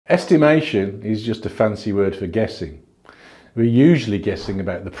Estimation is just a fancy word for guessing. We're usually guessing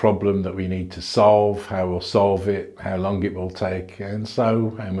about the problem that we need to solve, how we'll solve it, how long it will take, and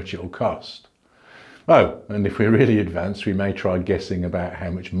so how much it will cost. Oh, and if we're really advanced, we may try guessing about how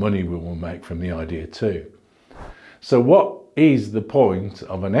much money we will make from the idea too. So what is the point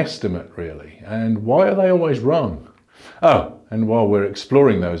of an estimate really, and why are they always wrong? Oh, and while we're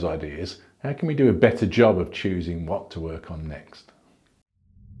exploring those ideas, how can we do a better job of choosing what to work on next?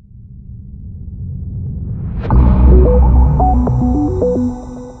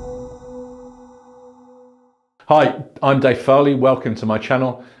 Hi, I'm Dave Farley, welcome to my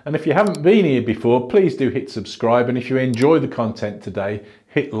channel, and if you haven't been here before, please do hit subscribe, and if you enjoy the content today,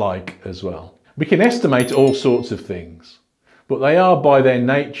 hit like as well. We can estimate all sorts of things, but they are by their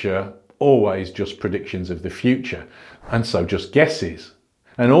nature always just predictions of the future, and so just guesses,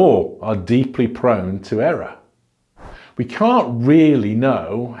 and all are deeply prone to error. We can't really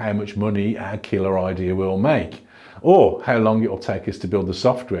know how much money our killer idea will make, or how long it will take us to build the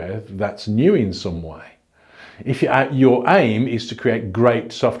software that's new in some way. If your aim is to create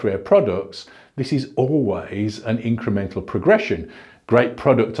great software products, this is always an incremental progression. Great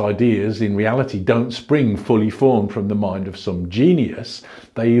product ideas in reality don't spring fully formed from the mind of some genius.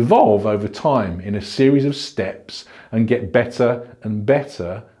 They evolve over time in a series of steps and get better and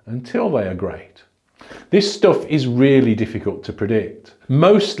better until they are great. This stuff is really difficult to predict.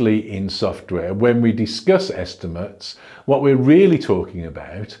 Mostly in software, when we discuss estimates, what we're really talking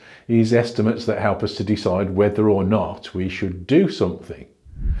about is estimates that help us to decide whether or not we should do something.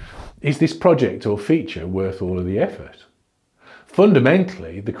 Is this project or feature worth all of the effort?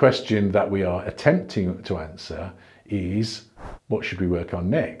 Fundamentally, the question that we are attempting to answer is, what should we work on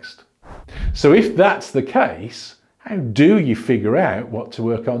next? So if that's the case, how do you figure out what to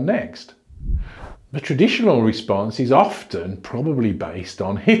work on next? The traditional response is often probably based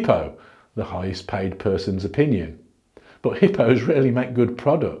on hippo, the highest paid person's opinion. But hippos rarely make good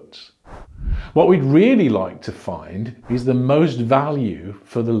products. What we'd really like to find is the most value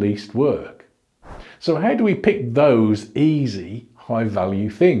for the least work. So how do we pick those easy, high value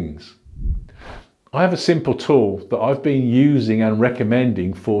things? I have a simple tool that I've been using and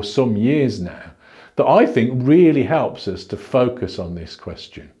recommending for some years now that I think really helps us to focus on this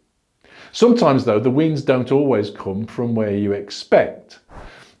question. Sometimes though, the wins don't always come from where you expect.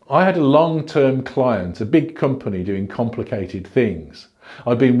 I had a long-term client, a big company doing complicated things.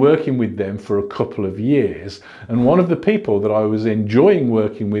 I'd been working with them for a couple of years, and one of the people that I was enjoying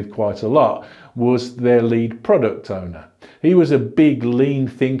working with quite a lot was their lead product owner. He was a big lean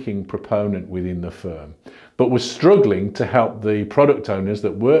thinking proponent within the firm, but was struggling to help the product owners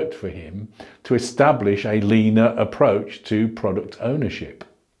that worked for him to establish a leaner approach to product ownership.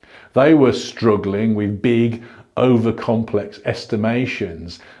 They were struggling with big, over-complex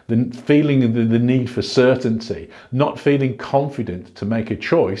estimations, the feeling of the need for certainty, not feeling confident to make a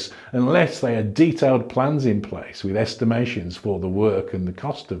choice unless they had detailed plans in place with estimations for the work and the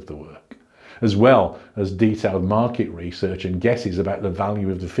cost of the work, as well as detailed market research and guesses about the value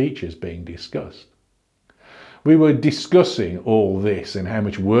of the features being discussed. We were discussing all this and how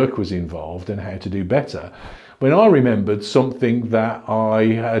much work was involved and how to do better, when I remembered something that I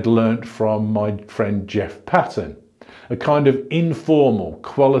had learnt from my friend Jeff Patton, a kind of informal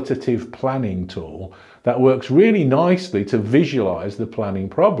qualitative planning tool that works really nicely to visualize the planning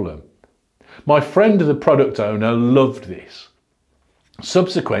problem. My friend, the product owner, loved this.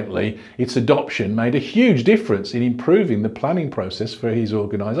 Subsequently, its adoption made a huge difference in improving the planning process for his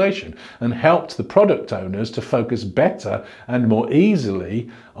organization and helped the product owners to focus better and more easily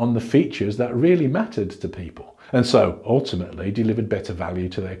on the features that really mattered to people, and so ultimately delivered better value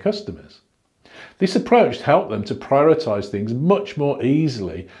to their customers. This approach helped them to prioritize things much more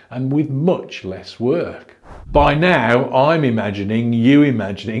easily and with much less work. By now, I'm imagining you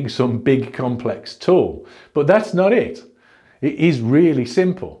imagining some big complex tool, but that's not it. It is really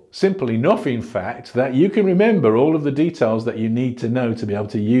simple. Simple enough, in fact, that you can remember all of the details that you need to know to be able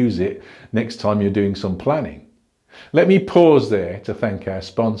to use it next time you're doing some planning. Let me pause there to thank our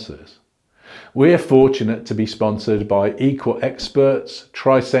sponsors. We're fortunate to be sponsored by Equal Experts,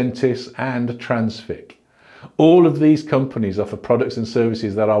 Tricentis and Transfic. All of these companies offer products and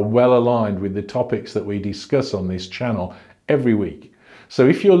services that are well aligned with the topics that we discuss on this channel every week. So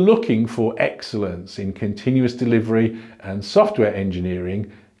if you're looking for excellence in continuous delivery and software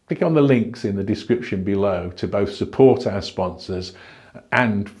engineering, click on the links in the description below to both support our sponsors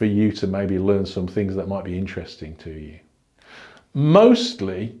and for you to maybe learn some things that might be interesting to you.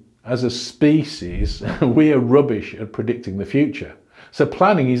 Mostly, as a species, we are rubbish at predicting the future. So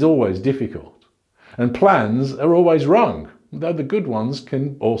planning is always difficult, and plans are always wrong. though the good ones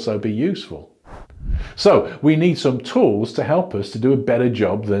can also be useful. So we need some tools to help us to do a better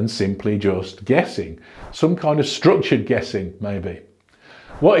job than simply just guessing, some kind of structured guessing maybe.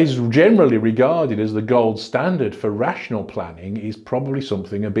 What is generally regarded as the gold standard for rational planning is probably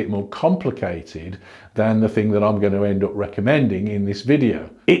something a bit more complicated than the thing that I'm going to end up recommending in this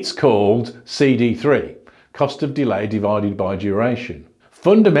video. It's called CD3, cost of delay divided by duration.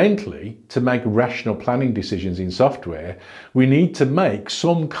 Fundamentally, to make rational planning decisions in software, we need to make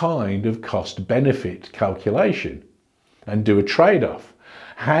some kind of cost-benefit calculation and do a trade-off.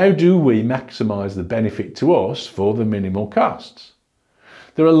 How do we maximize the benefit to us for the minimal costs?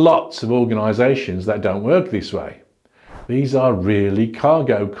 There are lots of organisations that don't work this way. These are really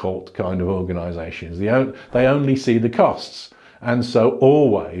cargo cult kind of organisations. They only see the costs and so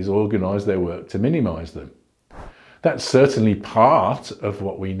always organise their work to minimise them. That's certainly part of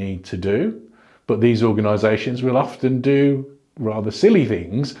what we need to do, but these organisations will often do rather silly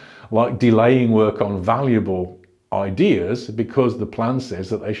things like delaying work on valuable ideas because the plan says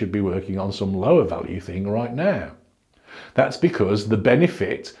that they should be working on some lower value thing right now. That's because the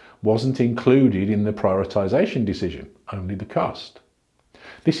benefit wasn't included in the prioritisation decision, only the cost.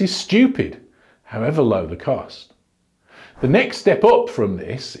 This is stupid, however low the cost. The next step up from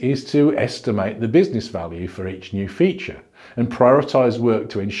this is to estimate the business value for each new feature and prioritise work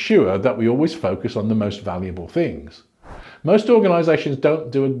to ensure that we always focus on the most valuable things. Most organisations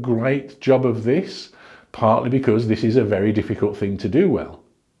don't do a great job of this, partly because this is a very difficult thing to do well.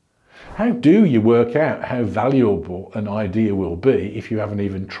 How do you work out how valuable an idea will be if you haven't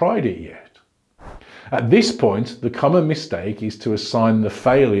even tried it yet? At this point, the common mistake is to assign the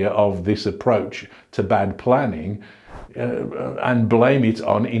failure of this approach to bad planning and blame it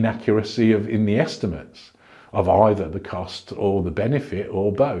on inaccuracy in the estimates of either the cost or the benefit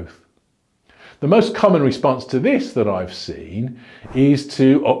or both. The most common response to this that I've seen is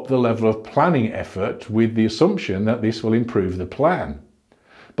to up the level of planning effort with the assumption that this will improve the plan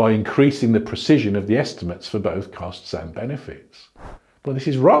by increasing the precision of the estimates for both costs and benefits. But this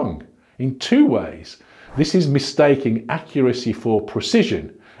is wrong in two ways. This is mistaking accuracy for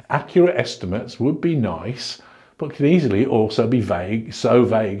precision. Accurate estimates would be nice, but can easily also be vague, so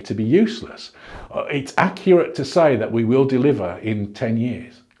vague to be useless. It's accurate to say that we will deliver in 10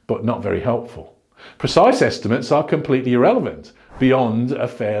 years, but not very helpful. Precise estimates are completely irrelevant beyond a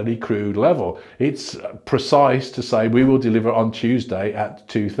fairly crude level. It's precise to say we will deliver on Tuesday at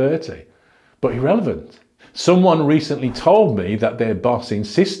 2:30, but irrelevant. Someone recently told me that their boss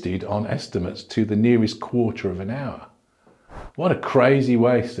insisted on estimates to the nearest quarter of an hour. What a crazy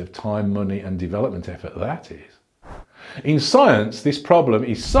waste of time, money and development effort that is. In science, this problem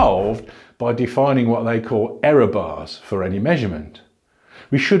is solved by defining what they call error bars for any measurement.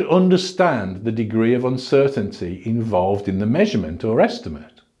 We should understand the degree of uncertainty involved in the measurement or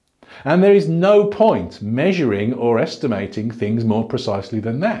estimate. And there is no point measuring or estimating things more precisely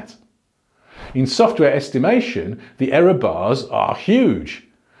than that. In software estimation, the error bars are huge.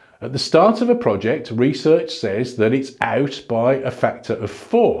 At the start of a project, research says that it's out by a factor of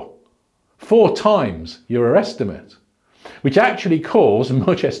 4. 4 times your estimate, which actually calls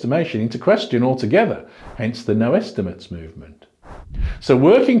much estimation into question altogether, hence the no estimates movement. So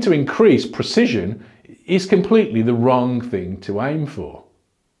working to increase precision is completely the wrong thing to aim for.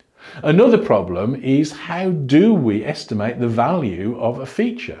 Another problem is, how do we estimate the value of a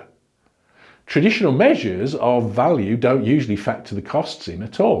feature? Traditional measures of value don't usually factor the costs in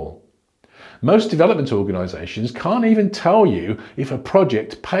at all. Most development organisations can't even tell you if a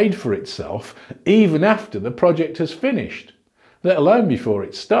project paid for itself even after the project has finished, let alone before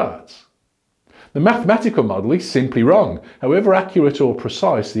it starts. The mathematical model is simply wrong, however accurate or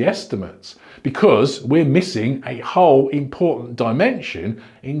precise the estimates, because we're missing a whole important dimension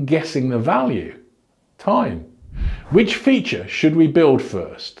in guessing the value: time. Which feature should we build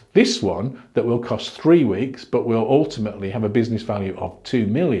first? This one that will cost 3 weeks but will ultimately have a business value of 2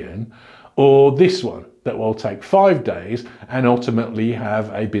 million, or this one that will take 5 days and ultimately have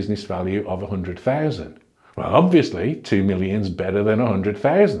a business value of 100,000? Well, obviously 2 million is better than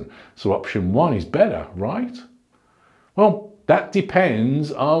 100,000, so option 1 is better, right? Well, that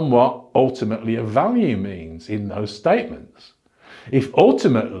depends on what ultimately a value means in those statements. If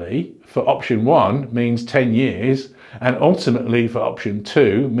ultimately for option 1 means 10 years and ultimately for option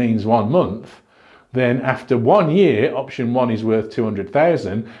 2 means 1 month, then after 1 year option 1 is worth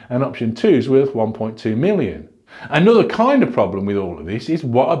 200,000 and option 2 is worth 1.2 million. Another kind of problem with all of this is,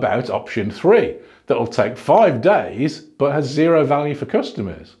 what about option 3 that will take 5 days but has 0 value for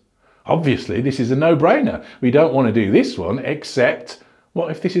customers? Obviously this is a no-brainer. We don't want to do this one, except what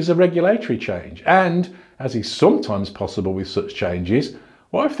if this is a regulatory change? And as is sometimes possible with such changes,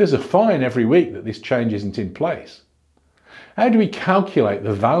 what if there's a fine every week that this change isn't in place? How do we calculate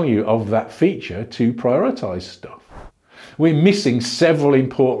the value of that feature to prioritise stuff? We're missing several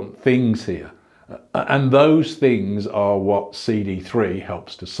important things here, and those things are what CD3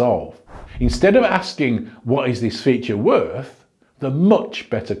 helps to solve. Instead of asking, what is this feature worth? The much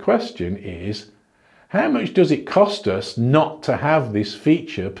better question is, how much does it cost us not to have this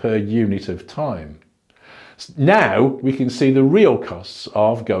feature per unit of time? Now we can see the real costs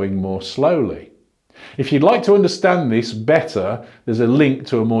of going more slowly. If you'd like to understand this better, there's a link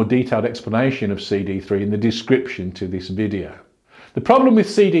to a more detailed explanation of CD3 in the description to this video. The problem with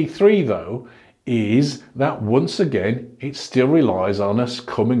CD3 though is that once again it still relies on us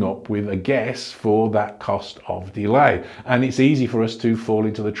coming up with a guess for that cost of delay, and it's easy for us to fall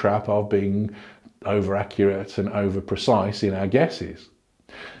into the trap of being over accurate and over precise in our guesses.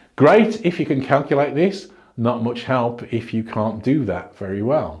 Great if you can calculate this, not much help if you can't do that very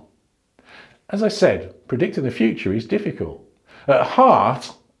well. As I said, predicting the future is difficult. At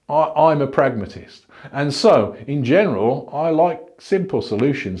heart, I'm a pragmatist, and so in general I like simple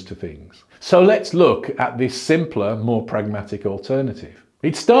solutions to things. So let's look at this simpler, more pragmatic alternative.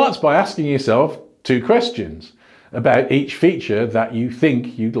 It starts by asking yourself two questions about each feature that you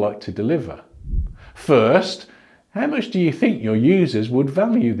think you'd like to deliver. First, how much do you think your users would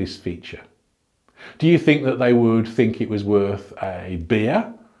value this feature? Do you think that they would think it was worth a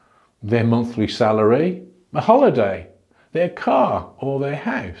beer, their monthly salary, a holiday, their car or their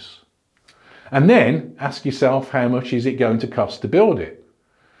house? And then ask yourself, how much is it going to cost to build it?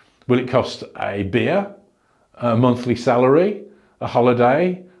 Will it cost a beer, a monthly salary, a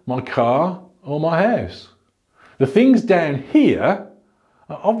holiday, my car or my house? The things down here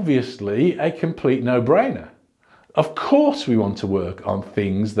are obviously a complete no-brainer. Of course we want to work on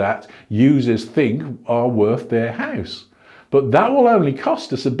things that users think are worth their house, but that will only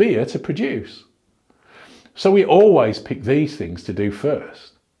cost us a beer to produce. So we always pick these things to do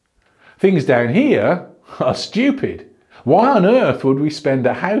first. Things down here are stupid. Why on earth would we spend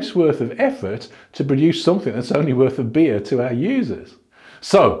a house worth of effort to produce something that's only worth a beer to our users?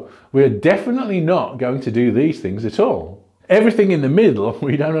 So we're definitely not going to do these things at all. Everything in the middle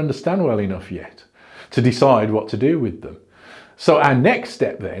we don't understand well enough yet to decide what to do with them. So our next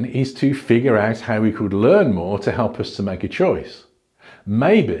step then is to figure out how we could learn more to help us to make a choice.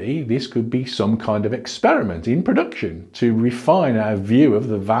 Maybe this could be some kind of experiment in production to refine our view of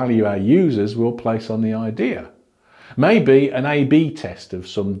the value our users will place on the idea. Maybe an A/B test of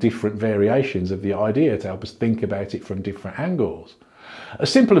some different variations of the idea to help us think about it from different angles. A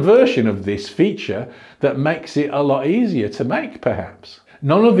simpler version of this feature that makes it a lot easier to make, perhaps.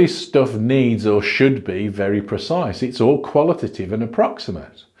 None of this stuff needs or should be very precise. It's all qualitative and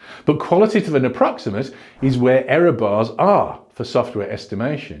approximate. But qualitative and approximate is where error bars are for software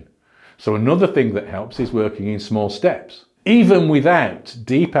estimation. So another thing that helps is working in small steps. Even without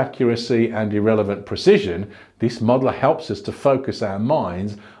deep accuracy and irrelevant precision, this model helps us to focus our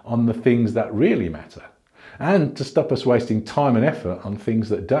minds on the things that really matter, and to stop us wasting time and effort on things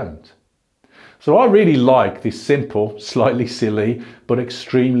that don't. So I really like this simple, slightly silly, but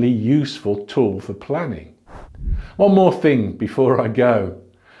extremely useful tool for planning. One more thing before I go.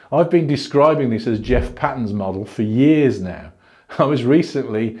 I've been describing this as Jeff Patton's model for years now. I was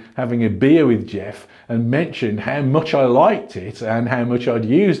recently having a beer with Jeff and mentioned how much I liked it and how much I'd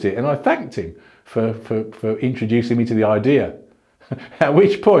used it, and I thanked him for introducing me to the idea. At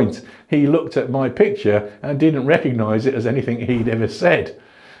which point he looked at my picture and didn't recognise it as anything he'd ever said.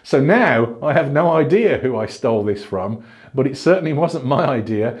 So now I have no idea who I stole this from, but it certainly wasn't my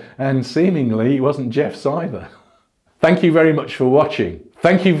idea, and seemingly it wasn't Jeff's either. Thank you very much for watching.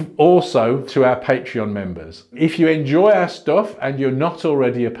 Thank you also to our Patreon members. If you enjoy our stuff and you're not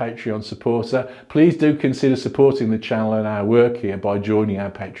already a Patreon supporter, please do consider supporting the channel and our work here by joining our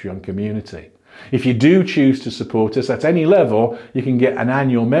Patreon community. If you do choose to support us at any level, you can get an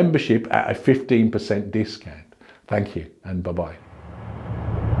annual membership at a 15% discount. Thank you and bye-bye.